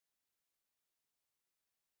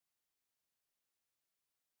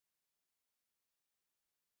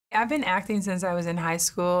I've been acting since I was in high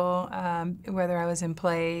school, whether I was in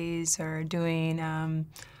plays or doing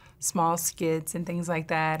small skits and things like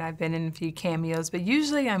that. I've been in a few cameos, but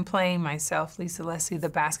usually I'm playing myself, Lisa Leslie, the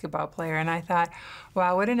basketball player. And I thought,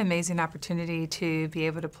 wow, what an amazing opportunity to be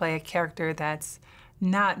able to play a character that's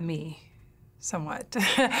not me. Somewhat,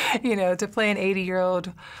 to play an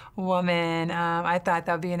 80-year-old woman, I thought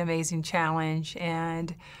that would be an amazing challenge.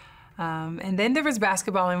 And then there was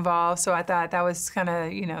basketball involved, so I thought that was kind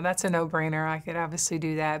of, that's a no-brainer. I could obviously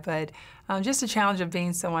do that, but just the challenge of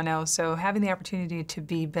being someone else. So having the opportunity to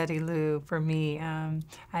be Betty Lou for me,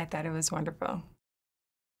 I thought it was wonderful.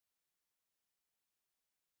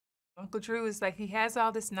 Uncle Drew is like, he has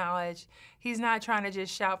all this knowledge. He's not trying to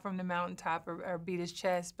just shout from the mountaintop or beat his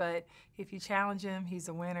chest, but if you challenge him, he's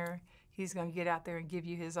a winner. He's going to get out there and give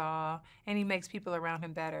you his all, and he makes people around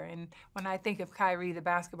him better. And when I think of Kyrie, the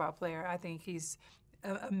basketball player, I think he's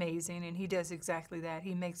amazing, and he does exactly that.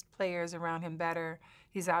 He makes players around him better.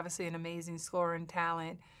 He's obviously an amazing scorer and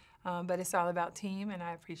talent, but it's all about team, and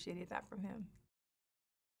I appreciated that from him.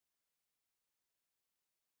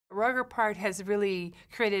 Rucker Park has really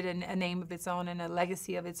created a name of its own and a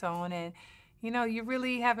legacy of its own. And, you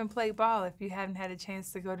really haven't played ball if you haven't had a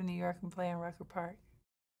chance to go to New York and play in Rucker Park.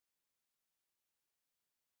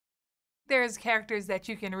 There's characters that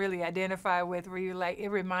you can really identify with where you like, it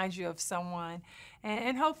reminds you of someone.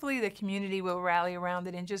 And hopefully the community will rally around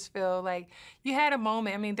it and just feel like you had a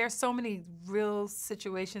moment. I mean, there's so many real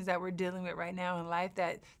situations that we're dealing with right now in life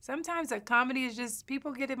that sometimes a comedy is just,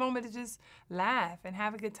 people get a moment to just laugh and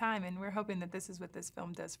have a good time. And we're hoping that this is what this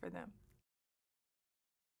film does for them.